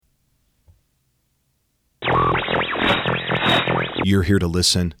You're here to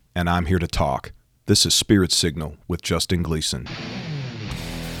listen, and I'm here to talk. This is Spirit Signal with Justin Gleason.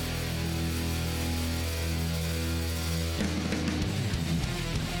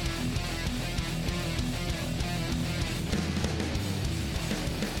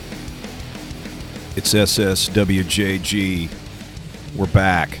 It's SSWJG. We're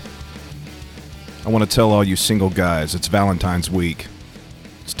back. I want to tell all you single guys, it's Valentine's week.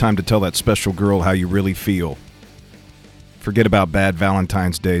 It's time to tell that special girl how you really feel. Forget about bad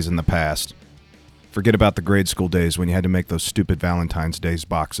Valentine's days in the past. Forget about the grade school days when you had to make those stupid Valentine's Days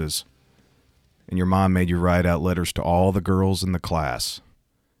boxes. And your mom made you write out letters to all the girls in the class.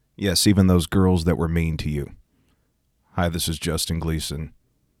 Yes, even those girls that were mean to you. Hi, this is Justin Gleason.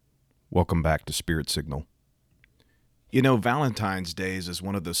 Welcome back to Spirit Signal. You know, Valentine's Days is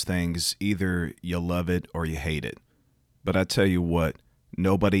one of those things, either you love it or you hate it. But I tell you what,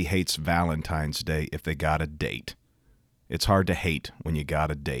 nobody hates Valentine's Day if they got a date. It's hard to hate when you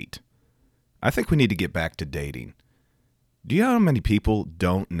got a date. I think we need to get back to dating. Do you know how many people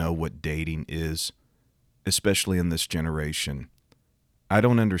don't know what dating is? Especially in this generation. I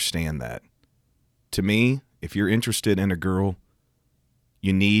don't understand that. To me, if you're interested in a girl,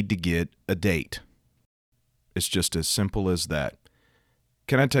 you need to get a date. It's just as simple as that.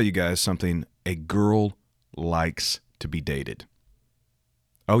 Can I tell you guys something? A girl likes to be dated.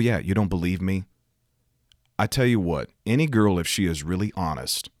 Oh yeah, you don't believe me? I tell you what, any girl, if she is really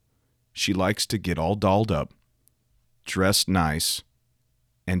honest, she likes to get all dolled up, dressed nice,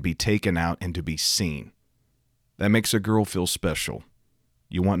 and be taken out and to be seen. That makes a girl feel special.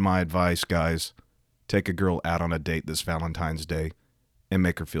 You want my advice, guys? Take a girl out on a date this Valentine's Day and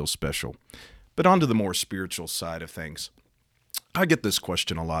make her feel special. But on to the more spiritual side of things. I get this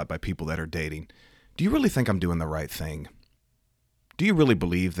question a lot by people that are dating. Do you really think I'm doing the right thing? Do you really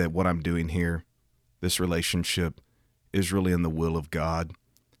believe that what I'm doing here, this relationship, is really in the will of God?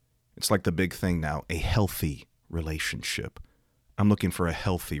 It's like the big thing now, a healthy relationship. I'm looking for a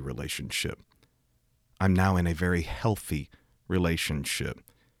healthy relationship. I'm now in a very healthy relationship.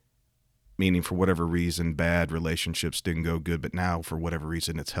 Meaning for whatever reason, bad relationships didn't go good, but now for whatever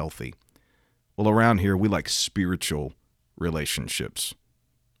reason, it's healthy. Well, around here, we like spiritual relationships.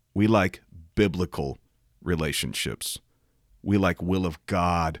 We like biblical relationships. We like will of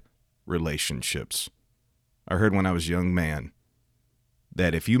God relationships. I heard when I was a young man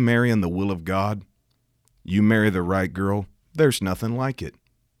that if you marry in the will of God, you marry the right girl, there's nothing like it.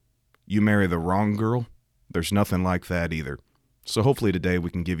 You marry the wrong girl, there's nothing like that either. So hopefully today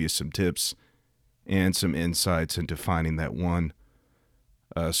we can give you some tips and some insights into finding that one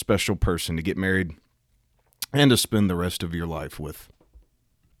special person to get married and to spend the rest of your life with.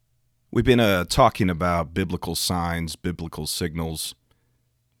 We've been talking about biblical signs, biblical signals,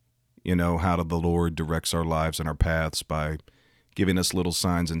 you know, how the Lord directs our lives and our paths by giving us little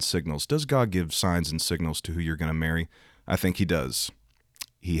signs and signals. Does God give signs and signals to who you're going to marry? I think he does.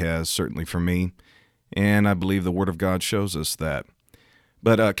 He has, certainly for me, and I believe the Word of God shows us that.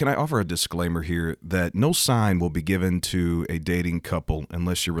 But can I offer a disclaimer here that no sign will be given to a dating couple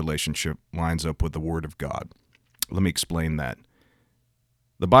unless your relationship lines up with the Word of God. Let me explain that.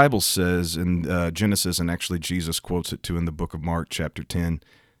 The Bible says in Genesis, and actually Jesus quotes it too in the book of Mark chapter 10,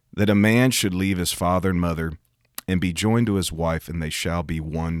 that a man should leave his father and mother and be joined to his wife, and they shall be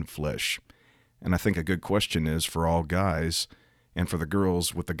one flesh. And I think a good question is for all guys and for the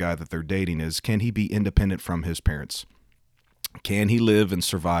girls with the guy that they're dating is, can he be independent from his parents? Can he live and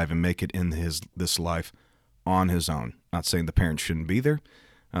survive and make it in this life on his own? Not saying the parents shouldn't be there.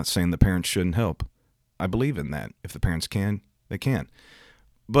 Not saying the parents shouldn't help. I believe in that. If the parents can, they can.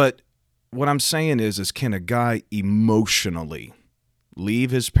 But what I'm saying is can a guy emotionally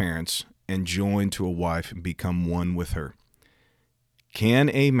leave his parents and join to a wife and become one with her? Can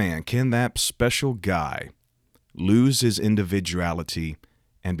a man, can that special guy lose his individuality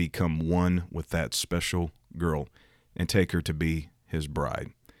and become one with that special girl and take her to be his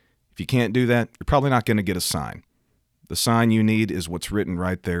bride? If you can't do that, you're probably not going to get a sign. The sign you need is what's written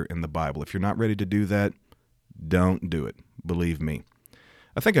right there in the Bible. If you're not ready to do that, don't do it. Believe me.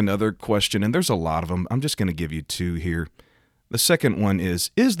 I think another question, and there's a lot of them, I'm just going to give you two here. The second one is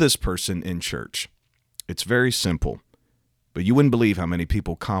this person in church? It's very simple, but you wouldn't believe how many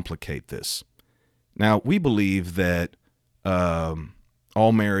people complicate this. Now, we believe that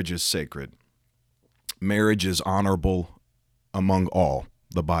all marriage is sacred. Marriage is honorable among all,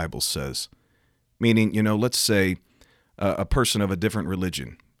 the Bible says. Meaning, you know, let's say a person of a different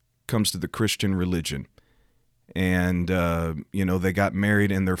religion comes to the Christian religion and, they got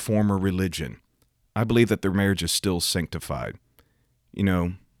married in their former religion. I believe that their marriage is still sanctified. You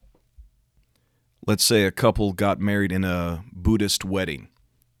know, Let's say a couple got married in a Buddhist wedding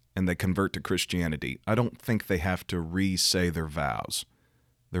and they convert to Christianity. I don't think they have to re-say their vows.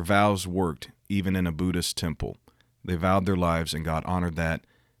 Their vows worked even in a Buddhist temple. They vowed their lives and God honored that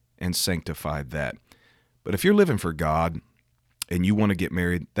and sanctified that. But if you're living for God and you want to get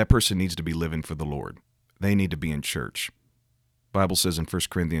married, that person needs to be living for the Lord. They need to be in church. The Bible says in 1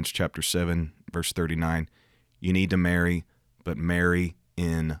 Corinthians chapter 7, verse 39, you need to marry, but marry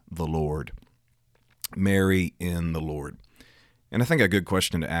in the Lord. Marry in the Lord. And I think a good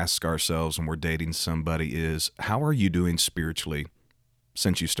question to ask ourselves when we're dating somebody is, how are you doing spiritually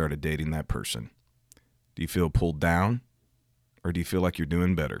since you started dating that person? Do you feel pulled down, or do you feel like you're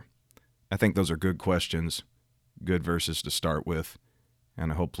doing better? I think those are good questions, good verses to start with,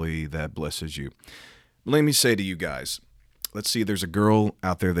 and hopefully that blesses you. Let me say to you guys, let's see, there's a girl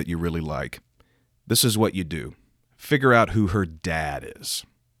out there that you really like. This is what you do. Figure out who her dad is.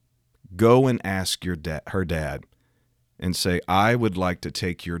 Go and ask her dad and say, I would like to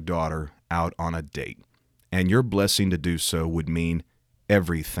take your daughter out on a date, and your blessing to do so would mean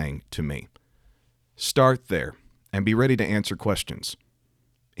everything to me. Start there and be ready to answer questions.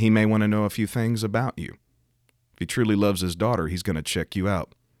 He may want to know a few things about you. If he truly loves his daughter, he's going to check you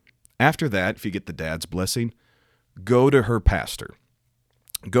out. After that, if you get the dad's blessing, go to her pastor.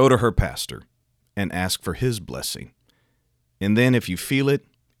 Go to her pastor and ask for his blessing. And then if you feel it,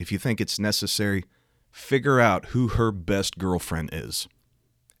 if you think it's necessary, figure out who her best girlfriend is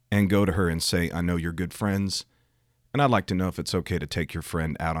and go to her and say, I know you're good friends, and I'd like to know if it's okay to take your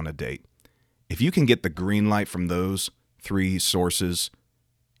friend out on a date. If you can get the green light from those 3 sources,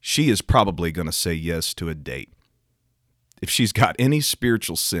 she is probably going to say yes to a date. If she's got any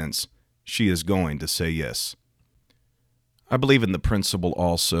spiritual sense, she is going to say yes. I believe in the principle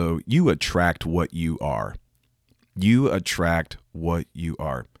also, you attract what you are. You attract what you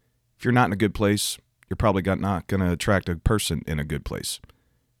are. If you're not in a good place, you're probably not going to attract a person in a good place.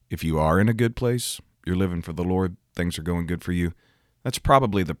 If you are in a good place, you're living for the Lord, things are going good for you, that's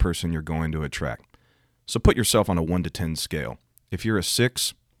probably the person you're going to attract. So put yourself on a 1 to 10 scale. If you're a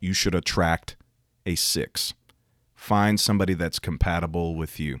 6, you should attract a 6. Find somebody that's compatible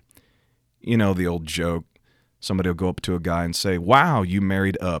with you. You know the old joke, somebody will go up to a guy and say, wow, you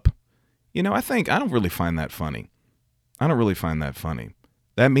married up. I don't really find that funny. I don't really find that funny.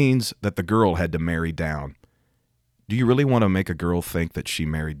 That means that the girl had to marry down. Do you really want to make a girl think that she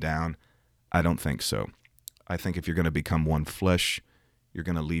married down? I don't think so. I think if you're going to become one flesh, you're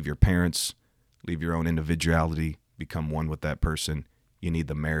going to leave your parents, leave your own individuality, become one with that person. You need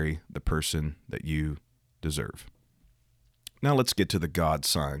to marry the person that you deserve. Now let's get to the God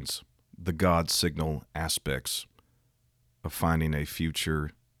signs, the God signal aspects of finding a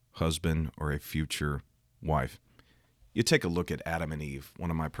future husband or a future wife. You take a look at Adam and Eve,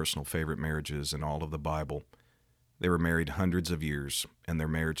 one of my personal favorite marriages in all of the Bible. They were married hundreds of years, and their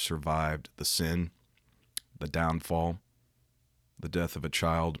marriage survived the sin, the downfall, the death of a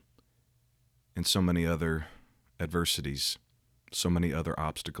child, and so many other adversities, so many other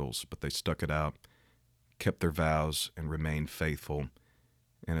obstacles, but they stuck it out, kept their vows, and remained faithful.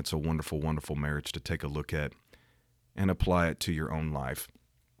 And it's a wonderful, wonderful marriage to take a look at and apply it to your own life.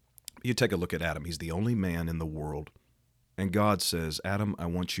 You take a look at Adam. He's the only man in the world. And God says, Adam, I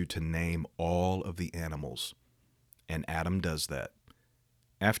want you to name all of the animals. And Adam does that.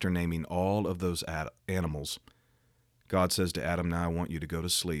 After naming all of those animals, God says to Adam, now I want you to go to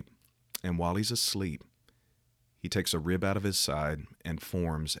sleep. And while he's asleep, he takes a rib out of his side and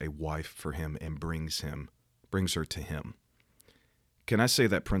forms a wife for him and brings her to him. Can I say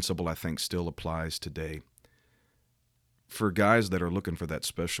that principle I think still applies today? For guys that are looking for that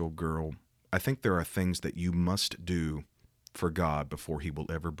special girl, I think there are things that you must do for God before he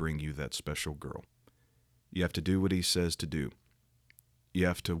will ever bring you that special girl. You have to do what he says to do. You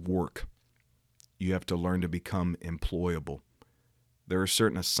have to work. You have to learn to become employable. There are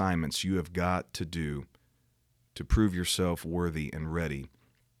certain assignments you have got to do to prove yourself worthy and ready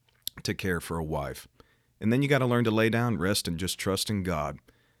to care for a wife. And then you got to learn to lay down, rest, and just trust in God.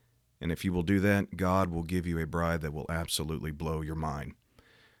 And if you will do that, God will give you a bride that will absolutely blow your mind.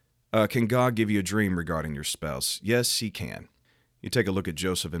 Can God give you a dream regarding your spouse? Yes, he can. You take a look at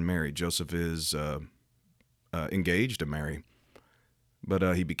Joseph and Mary. Joseph is engaged to Mary,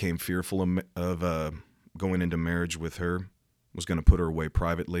 but he became fearful of going into marriage with her, was going to put her away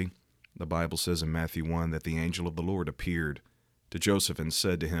privately. The Bible says in Matthew 1 that the angel of the Lord appeared to Joseph and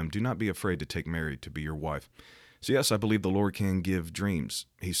said to him, do not be afraid to take Mary to be your wife. So yes, I believe the Lord can give dreams.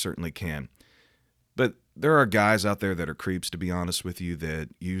 He certainly can. But there are guys out there that are creeps, to be honest with you, that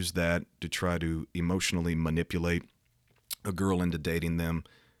use that to try to emotionally manipulate a girl into dating them.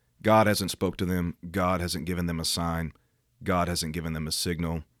 God hasn't spoke to them. God hasn't given them a sign. God hasn't given them a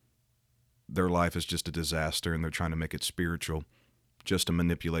signal. Their life is just a disaster, and they're trying to make it spiritual just to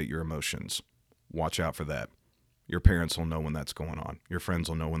manipulate your emotions. Watch out for that. Your parents will know when that's going on. Your friends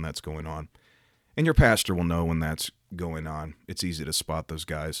will know when that's going on. And your pastor will know when that's going on. It's easy to spot those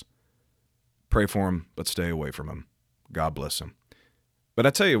guys. Pray for them, but stay away from them. God bless them. But I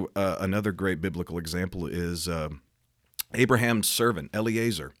tell you, another great biblical example is Abraham's servant,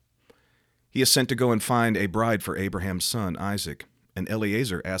 Eliezer. He is sent to go and find a bride for Abraham's son, Isaac. And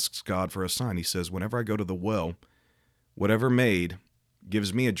Eliezer asks God for a sign. He says, whenever I go to the well, whatever maid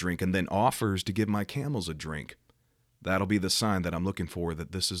gives me a drink and then offers to give my camels a drink, that'll be the sign that I'm looking for,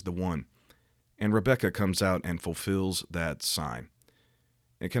 that this is the one. And Rebekah comes out and fulfills that sign.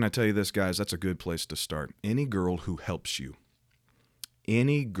 And can I tell you this, guys? That's a good place to start. Any girl who helps you,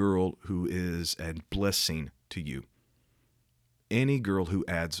 any girl who is a blessing to you, any girl who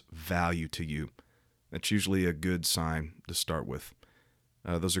adds value to you, that's usually a good sign to start with.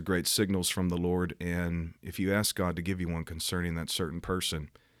 Those are great signals from the Lord, and if you ask God to give you one concerning that certain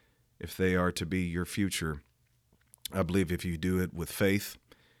person, if they are to be your future, I believe if you do it with faith,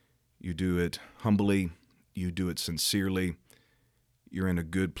 you do it humbly, you do it sincerely, you're in a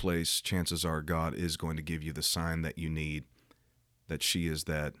good place. Chances are God is going to give you the sign that you need, that she is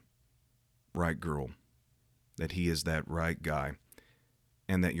that right girl, that he is that right guy,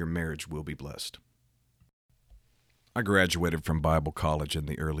 and that your marriage will be blessed. I graduated from Bible college in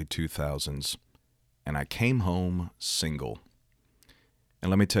the early 2000s, and I came home single. And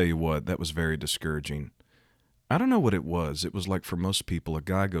let me tell you what, that was very discouraging. I don't know what it was. It was like for most people, a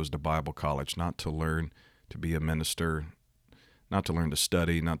guy goes to Bible college not to learn to be a minister, not to learn to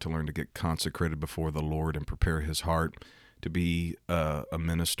study, not to learn to get consecrated before the Lord and prepare his heart to be a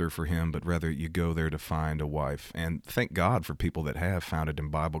minister for him, but rather you go there to find a wife. And thank God for people that have found it in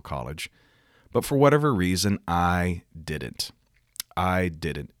Bible college. But for whatever reason, I didn't.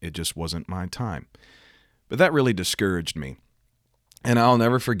 It just wasn't my time. But that really discouraged me. And I'll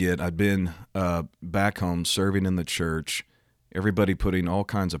never forget, I'd been back home serving in the church, everybody putting all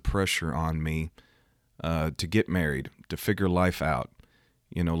kinds of pressure on me to get married, to figure life out.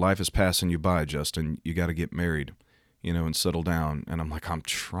 You know, life is passing you by, Justin. You got to get married, and settle down. And I'm like, I'm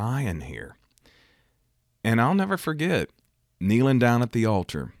trying here. And I'll never forget kneeling down at the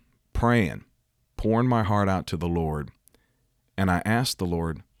altar, praying, pouring my heart out to the Lord. And I asked the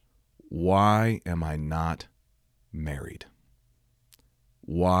Lord, why am I not married?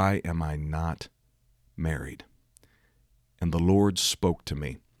 Why am I not married? And the Lord spoke to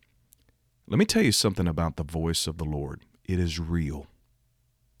me. Let me tell you something about the voice of the Lord. It is real.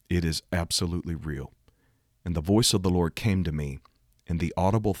 It is absolutely real. And the voice of the Lord came to me in the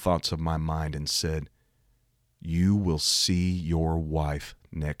audible thoughts of my mind and said, you will see your wife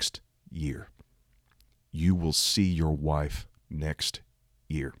next year. You will see your wife next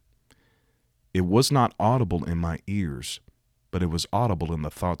year. It was not audible in my ears, but it was audible in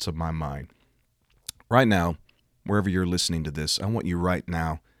the thoughts of my mind. Right now, wherever you're listening to this, I want you right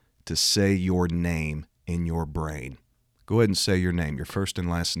now to say your name in your brain. Go ahead and say your name, your first and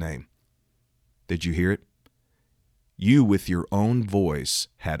last name. Did you hear it? You, with your own voice,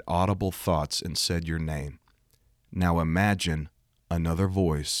 had audible thoughts and said your name. Now imagine another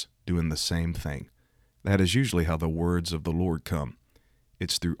voice doing the same thing. That is usually how the words of the Lord come.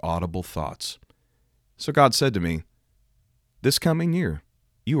 It's through audible thoughts. So God said to me, this coming year,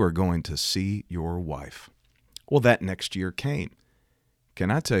 you are going to see your wife. Well, that next year came. Can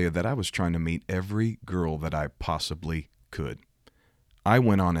I tell you that I was trying to meet every girl that I possibly could? I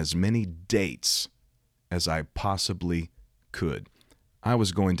went on as many dates as I possibly could. I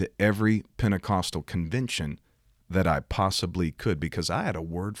was going to every Pentecostal convention that I possibly could because I had a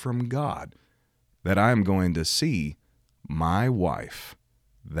word from God that I am going to see my wife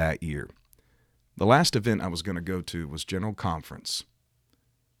that year. The last event I was going to go to was General Conference.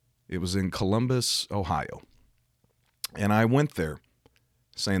 It was in Columbus, Ohio. And I went there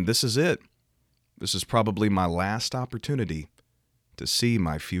saying, this is it. This is probably my last opportunity to see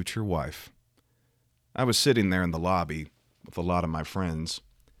my future wife. I was sitting there in the lobby with a lot of my friends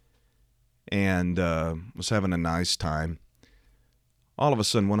and was having a nice time. All of a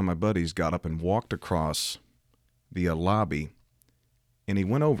sudden, one of my buddies got up and walked across the lobby, and he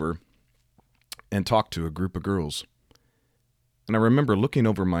went over and talked to a group of girls. And I remember looking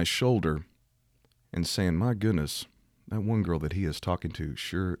over my shoulder and saying, my goodness, that one girl that he is talking to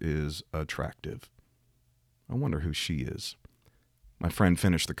sure is attractive. I wonder who she is. My friend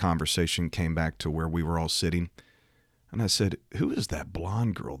finished the conversation, came back to where we were all sitting, and I said, who is that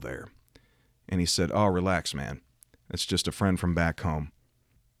blonde girl there? And he said, oh, relax, man. It's just a friend from back home.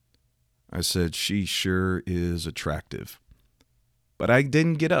 I said, she sure is attractive. But I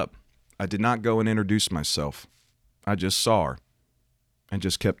didn't get up. I did not go and introduce myself. I just saw her and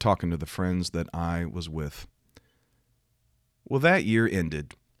just kept talking to the friends that I was with. Well, that year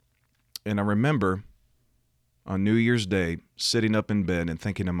ended. And I remember on New Year's Day sitting up in bed and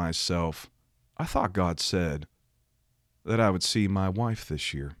thinking to myself, I thought God said that I would see my wife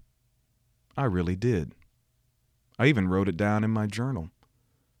this year. I really did. I even wrote it down in my journal.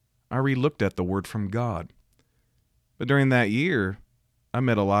 I re-looked at the word from God. But during that year, I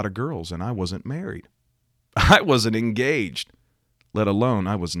met a lot of girls and I wasn't married. I wasn't engaged, let alone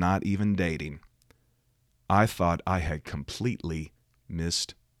I was not even dating. I thought I had completely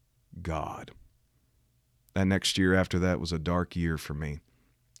missed God. That next year after that was a dark year for me,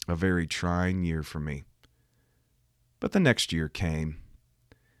 a very trying year for me. But the next year came,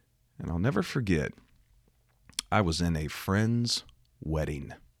 and I'll never forget, I was in a friend's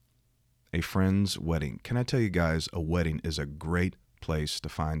wedding. A friend's wedding. Can I tell you guys, a wedding is a great place to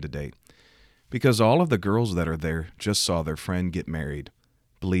find a date. Because all of the girls that are there just saw their friend get married.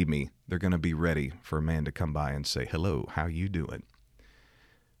 Believe me, they're going to be ready for a man to come by and say, hello, how you doing?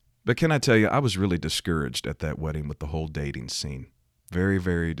 But can I tell you, I was really discouraged at that wedding with the whole dating scene. Very,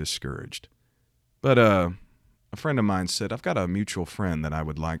 very discouraged. But a friend of mine said, I've got a mutual friend that I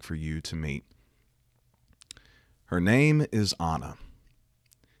would like for you to meet. Her name is Anna.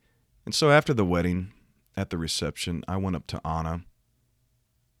 And so after the wedding, at the reception, I went up to Anna,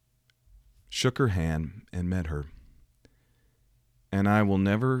 shook her hand, and met her. And I will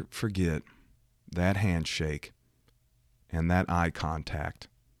never forget that handshake and that eye contact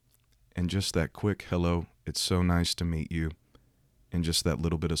and just that quick hello, it's so nice to meet you, and just that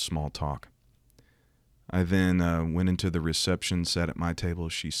little bit of small talk. I then went into the reception, sat at my table,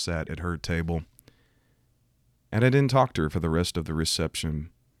 she sat at her table, and I didn't talk to her for the rest of the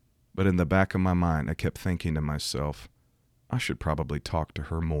reception, but in the back of my mind, I kept thinking to myself, I should probably talk to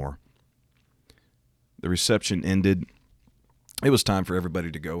her more. The reception ended. It was time for everybody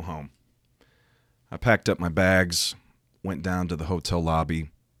to go home. I packed up my bags, went down to the hotel lobby,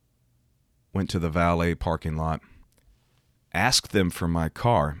 went to the valet parking lot, asked them for my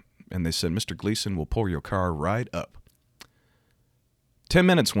car, and they said, Mr. Gleason, we'll pull your car right up. 10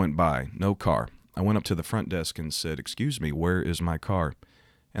 minutes went by, no car. I went up to the front desk and said, excuse me, where is my car?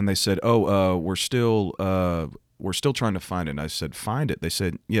 And they said, we're still trying to find it. And I said, find it? They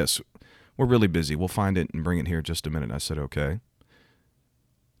said, yes, we're really busy. We'll find it and bring it here in just a minute. I said, okay.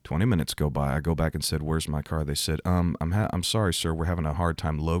 20 minutes go by. I go back and said, where's my car? They said, I'm sorry, sir. We're having a hard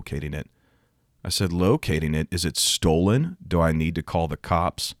time locating it. I said, locating it? Is it stolen? Do I need to call the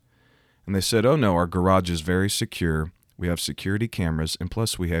cops? And they said, oh, no, our garage is very secure. We have security cameras, and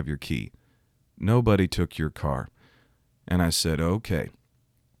plus we have your key. Nobody took your car. And I said, okay.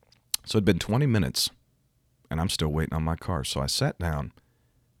 So it'd been 20 minutes, and I'm still waiting on my car. So I sat down,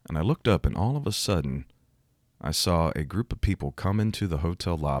 and I looked up, and all of a sudden, I saw a group of people come into the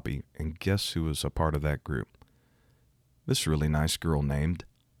hotel lobby, and guess who was a part of that group? This really nice girl named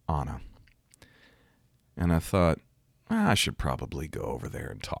Anna. And I thought, I should probably go over there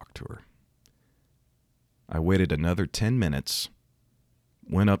and talk to her. I waited another 10 minutes,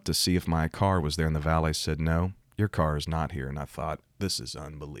 went up to see if my car was there, and the valet said, no, your car is not here. And I thought, this is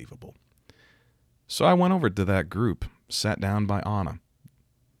unbelievable. So I went over to that group, sat down by Anna,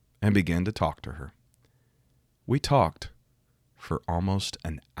 and began to talk to her. We talked for almost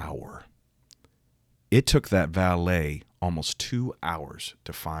an hour. It took that valet almost 2 hours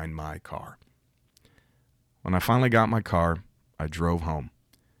to find my car. When I finally got my car, I drove home.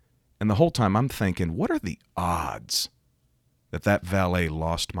 And the whole time I'm thinking, what are the odds that that valet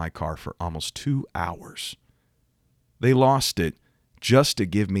lost my car for almost 2 hours? They lost it just to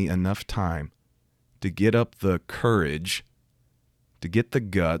give me enough time to get up the courage, to get the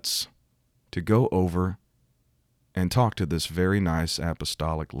guts, to go over and talk to this very nice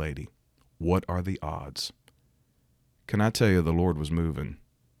apostolic lady. What are the odds? Can I tell you, the Lord was moving.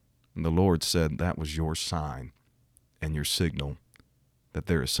 And the Lord said that was your sign and your signal that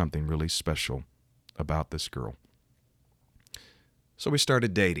there is something really special about this girl. So we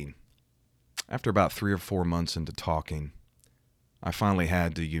started dating. After about 3 or 4 months into talking, I finally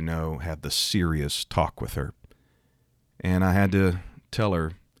had to, have the serious talk with her. And I had to tell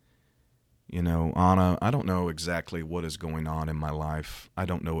her, Anna, I don't know exactly what is going on in my life. I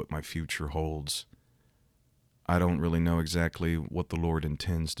don't know what my future holds. I don't really know exactly what the Lord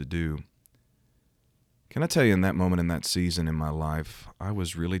intends to do. Can I tell you, in that moment, in that season in my life, I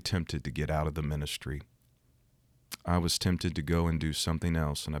was really tempted to get out of the ministry. I was tempted to go and do something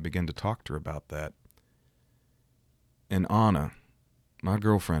else, and I began to talk to her about that. And Anna, my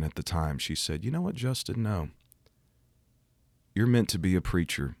girlfriend at the time, she said, "You know what, Justin? No. You're meant to be a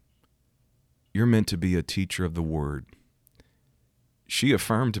preacher. You're meant to be a teacher of the word." She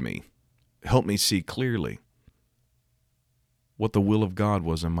affirmed me, helped me see clearly what the will of God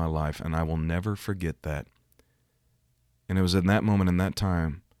was in my life, and I will never forget that. And it was in that moment, in that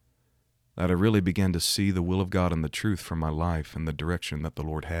time, that I really began to see the will of God and the truth for my life and the direction that the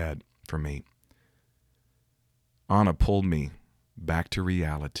Lord had for me. Anna pulled me back to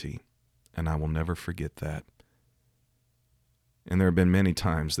reality, and I will never forget that. And there have been many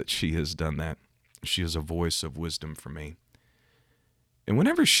times that she has done that. She is a voice of wisdom for me. And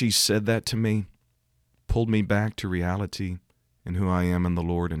whenever she said that to me, pulled me back to reality and who I am in the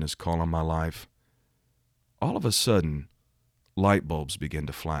Lord and His call on my life, all of a sudden, light bulbs began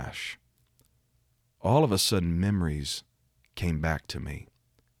to flash. All of a sudden, memories came back to me.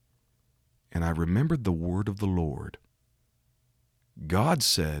 And I remembered the word of the Lord. God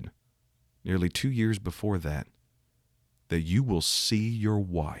said, nearly 2 years before that you will see your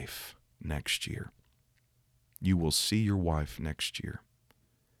wife next year. You will see your wife next year.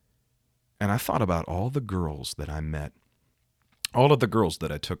 And I thought about all the girls that I met, all of the girls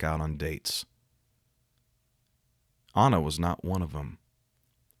that I took out on dates. Anna was not one of them.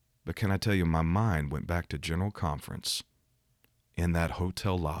 But can I tell you, my mind went back to General Conference in that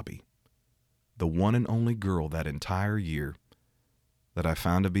hotel lobby. The one and only girl that entire year that I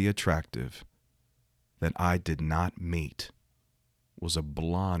found to be attractive that I did not meet was a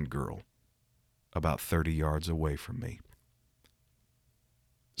blonde girl about 30 yards away from me.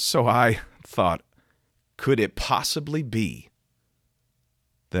 So I thought, could it possibly be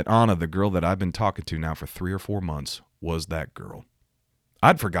that Anna, the girl that I've been talking to now for 3 or 4 months, was that girl?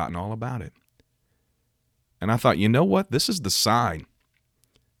 I'd forgotten all about it. And I thought, you know what? This is the sign.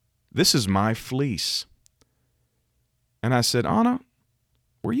 This is my fleece. And I said, Anna,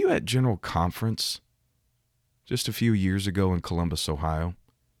 were you at General Conference just a few years ago in Columbus, Ohio?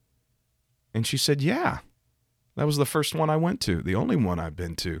 And she said, yeah, that was the first one I went to, the only one I've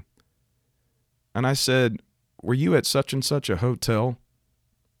been to. And I said, were you at such and such a hotel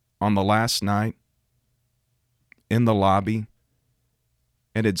on the last night in the lobby?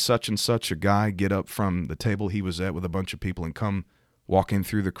 And did such and such a guy get up from the table he was at with a bunch of people and come walking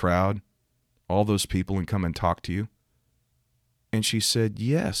through the crowd, all those people, and come and talk to you? And she said,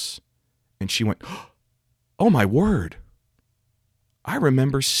 yes. And she went, oh my word. I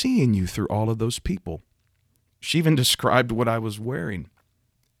remember seeing you through all of those people. She even described what I was wearing.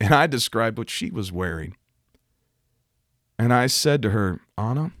 And I described what she was wearing. And I said to her,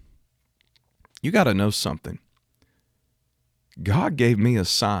 Anna, you got to know something. God gave me a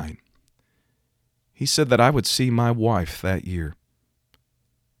sign. He said that I would see my wife that year.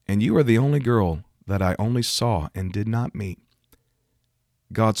 And you are the only girl that I only saw and did not meet.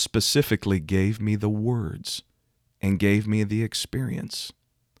 God specifically gave me the words and gave me the experience.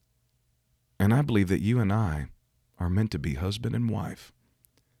 And I believe that you and I are meant to be husband and wife.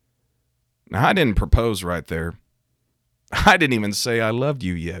 Now, I didn't propose right there. I didn't even say I loved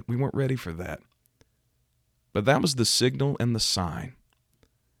you yet. We weren't ready for that. But that was the signal and the sign.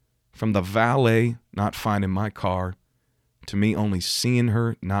 From the valet not finding my car, to me only seeing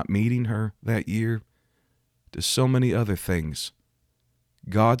her, not meeting her that year, to so many other things,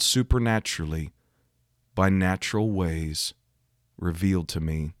 God supernaturally, by natural ways, revealed to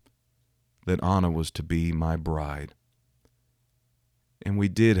me that Anna was to be my bride. And we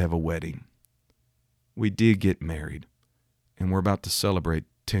did have a wedding. We did get married. And we're about to celebrate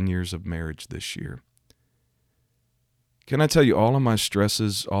 10 years of marriage this year. Can I tell you, all of my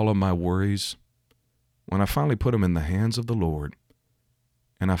stresses, all of my worries, when I finally put them in the hands of the Lord,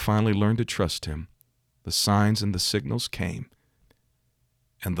 and I finally learned to trust Him, the signs and the signals came,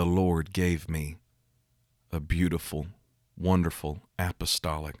 and the Lord gave me a beautiful, wonderful,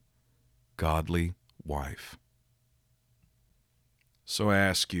 apostolic, godly wife. So I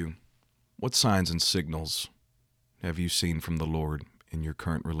ask you, what signs and signals have you seen from the Lord in your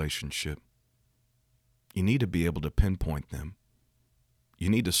current relationship? You need to be able to pinpoint them. You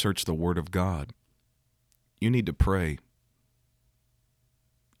need to search the Word of God. You need to pray.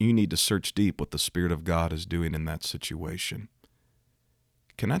 You need to search deep what the Spirit of God is doing in that situation.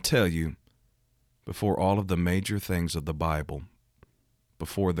 Can I tell you, before all of the major things of the Bible,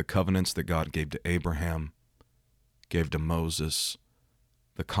 before the covenants that God gave to Abraham, gave to Moses,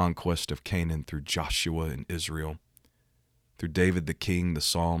 the conquest of Canaan through Joshua and Israel, through David the king, the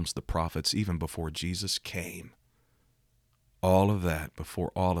Psalms, the prophets, even before Jesus came, all of that,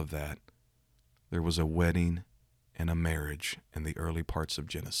 before all of that, there was a wedding and a marriage in the early parts of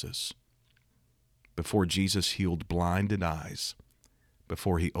Genesis. Before Jesus healed blinded eyes,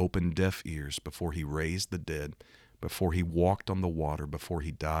 before he opened deaf ears, before he raised the dead, before he walked on the water, before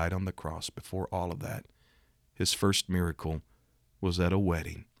he died on the cross, before all of that, his first miracle was at a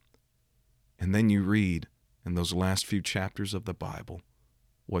wedding. And then you read in those last few chapters of the Bible,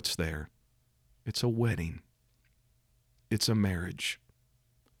 what's there? It's a wedding. It's a marriage.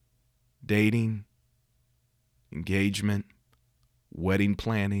 Dating, engagement, wedding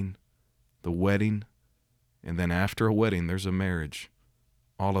planning, the wedding, and then after a wedding, there's a marriage.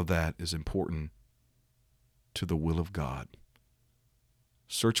 All of that is important to the will of God.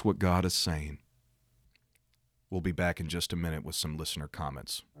 Search what God is saying. We'll be back in just a minute with some listener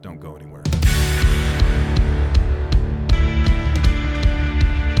comments. Don't go anywhere.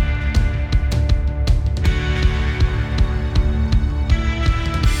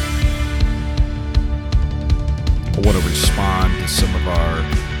 I want to respond to some of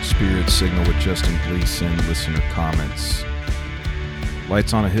our Spirit Signal with Justin Gleason listener comments.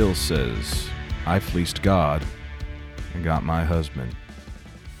 Lights on a Hill says, I fleeced God and got my husband.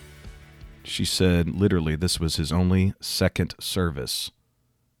 She said, literally, this was his only second service.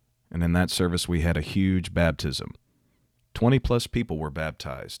 And in that service, we had a huge baptism. 20 plus people were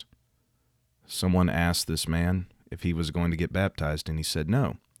baptized. Someone asked this man if he was going to get baptized, and he said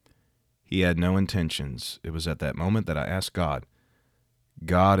no. He had no intentions. It was at that moment that I asked God,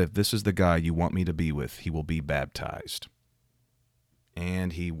 God, if this is the guy you want me to be with, he will be baptized.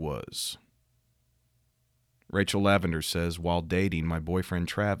 And he was. Rachel Lavender says, while dating my boyfriend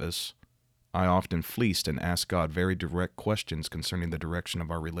Travis, I often fleeced and asked God very direct questions concerning the direction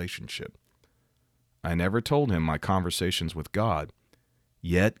of our relationship. I never told him my conversations with God,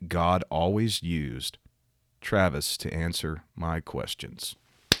 yet God always used Travis to answer my questions.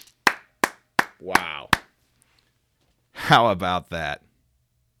 Wow. How about that?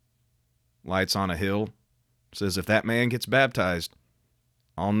 Lights on a Hill says, if that man gets baptized,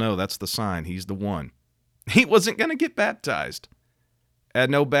 I'll know that's the sign. He's the one. He wasn't going to get baptized. Had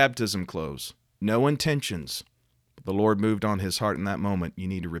no baptism clothes, no intentions. But the Lord moved on his heart in that moment. You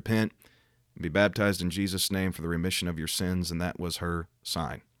need to repent and be baptized in Jesus' name for the remission of your sins, and that was her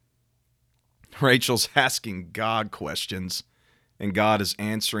sign. Rachel's asking God questions, and God is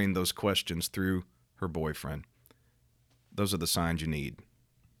answering those questions through her boyfriend. Those are the signs you need.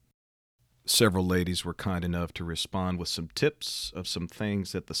 Several ladies were kind enough to respond with some tips of some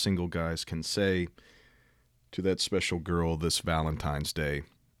things that the single guys can say to that special girl this Valentine's Day.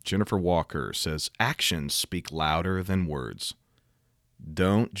 Jennifer Walker says, actions speak louder than words.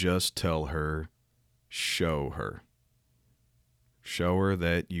 Don't just tell her, show her. Show her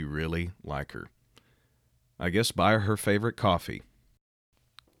that you really like her. I guess buy her favorite coffee.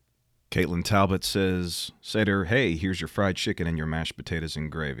 Caitlin Talbot says, say to her, hey, here's your fried chicken and your mashed potatoes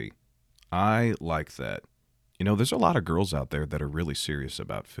and gravy. I like that. You know, there's a lot of girls out there that are really serious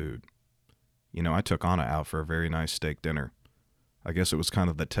about food. You know, I took Anna out for a very nice steak dinner. I guess it was kind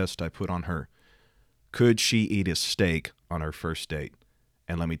of the test I put on her. Could she eat a steak on her first date?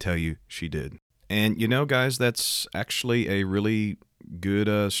 And let me tell you, she did. And you know, guys, that's actually a really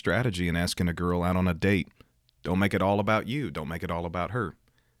good strategy in asking a girl out on a date. Don't make it all about you. Don't make it all about her.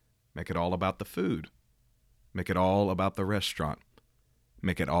 Make it all about the food. Make it all about the restaurant.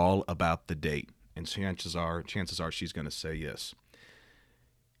 Make it all about the date. And chances are she's going to say yes.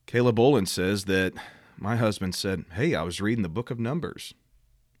 Caleb Olin says that my husband said, hey, I was reading the book of Numbers,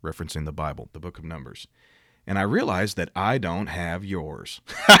 referencing the Bible, the book of Numbers, and I realized that I don't have yours.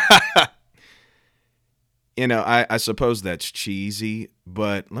 You know, I suppose that's cheesy,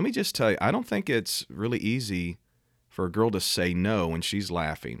 but let me just tell you, I don't think it's really easy for a girl to say no when she's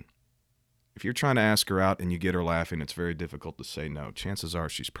laughing. If you're trying to ask her out and you get her laughing, it's very difficult to say no. Chances are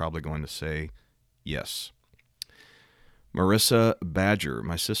she's probably going to say yes. Marissa Badger,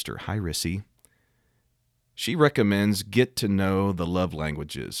 my sister, hi Rissy. She recommends get to know the love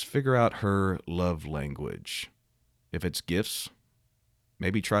languages. Figure out her love language. If it's gifts,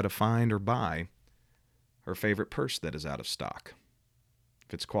 maybe try to find or buy her favorite purse that is out of stock.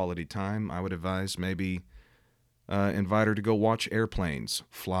 If it's quality time, I would advise maybe invite her to go watch airplanes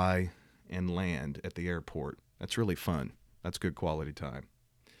fly and land at the airport. That's really fun. That's good quality time.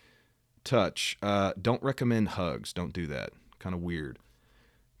 Touch. Don't recommend hugs. Don't do that. Kind of weird.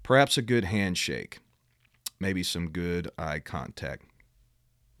 Perhaps a good handshake. Maybe some good eye contact.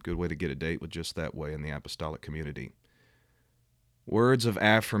 Good way to get a date with just that way in the apostolic community. Words of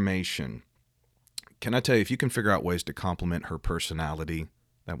affirmation. Can I tell you, if you can figure out ways to compliment her personality,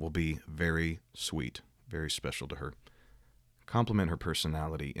 that will be very sweet, very special to her. Compliment her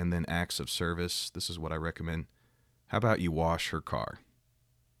personality, and then acts of service. This is what I recommend. How about you wash her car?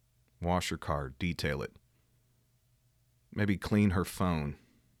 Wash her car, detail it. Maybe clean her phone,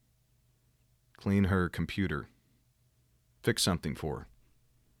 clean her computer, fix something for her,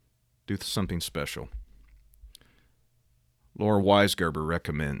 do something special. Laura Weisgerber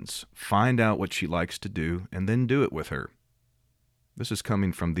recommends, find out what she likes to do and then do it with her. This is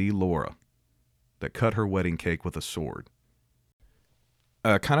coming from the Laura that cut her wedding cake with a sword.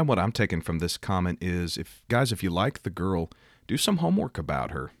 Kind of what I'm taking from this comment is, if you like the girl, do some homework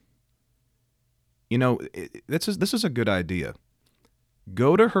about her. You know, this is a good idea.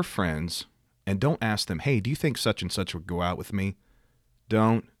 Go to her friends and don't ask them, hey, do you think such and such would go out with me?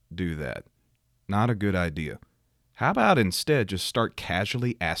 Don't do that. Not a good idea. How about instead just start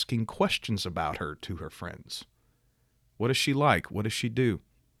casually asking questions about her to her friends? What does she like? What does she do?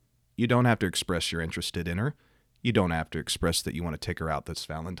 You don't have to express you're interested in her. You don't have to express that you want to take her out this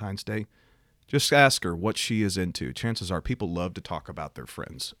Valentine's Day. Just ask her what she is into. Chances are people love to talk about their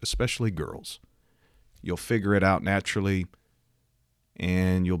friends, especially girls. You'll figure it out naturally,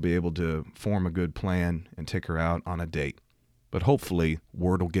 and you'll be able to form a good plan and take her out on a date. But hopefully,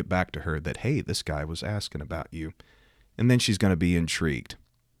 word will get back to her that, hey, this guy was asking about you. And then she's going to be intrigued.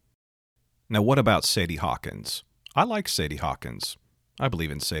 Now, what about Sadie Hawkins? I like Sadie Hawkins. I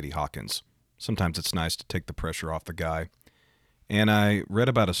believe in Sadie Hawkins. Sometimes it's nice to take the pressure off the guy. And I read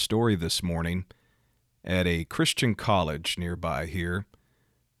about a story this morning at a Christian college nearby here.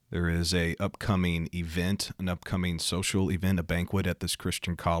 There is an upcoming event, an upcoming social event, a banquet at this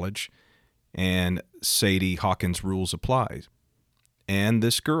Christian college, and Sadie Hawkins rules apply. And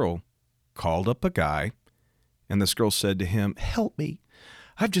this girl called up a guy, and this girl said to him, help me.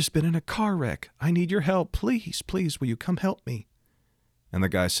 I've just been in a car wreck. I need your help. Please, please, will you come help me? And the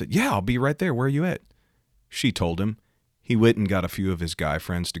guy said, yeah, I'll be right there. Where are you at? She told him. He went and got a few of his guy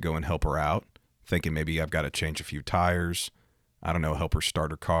friends to go and help her out, thinking maybe I've got to change a few tires. I don't know, help her start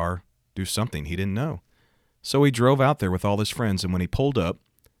her car, do something he didn't know. So he drove out there with all his friends, and when he pulled up,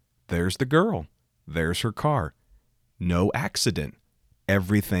 there's the girl. There's her car. No accident.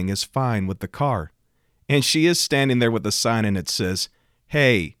 Everything is fine with the car. And she is standing there with a sign, and it says,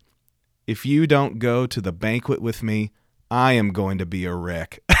 hey, if you don't go to the banquet with me, I am going to be a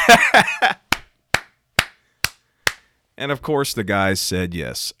wreck. And of course, the guys said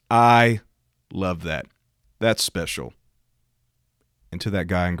yes. I love that. That's special. And to that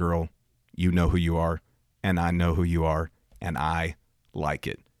guy and girl, you know who you are, and I know who you are, and I like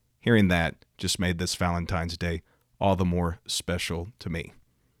it. Hearing that just made this Valentine's Day all the more special to me.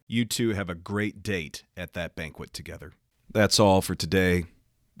 You two have a great date at that banquet together. That's all for today.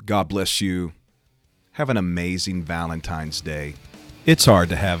 God bless you. Have an amazing Valentine's Day. It's hard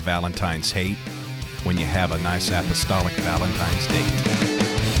to have Valentine's hate when you have a nice apostolic Valentine's date.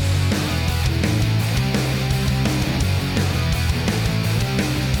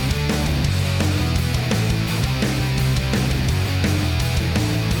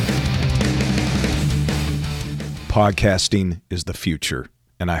 Podcasting is the future,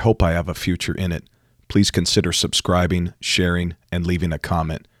 and I hope I have a future in it. Please consider subscribing, sharing, and leaving a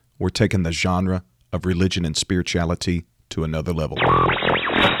comment. We're taking the genre of religion and spirituality to another level.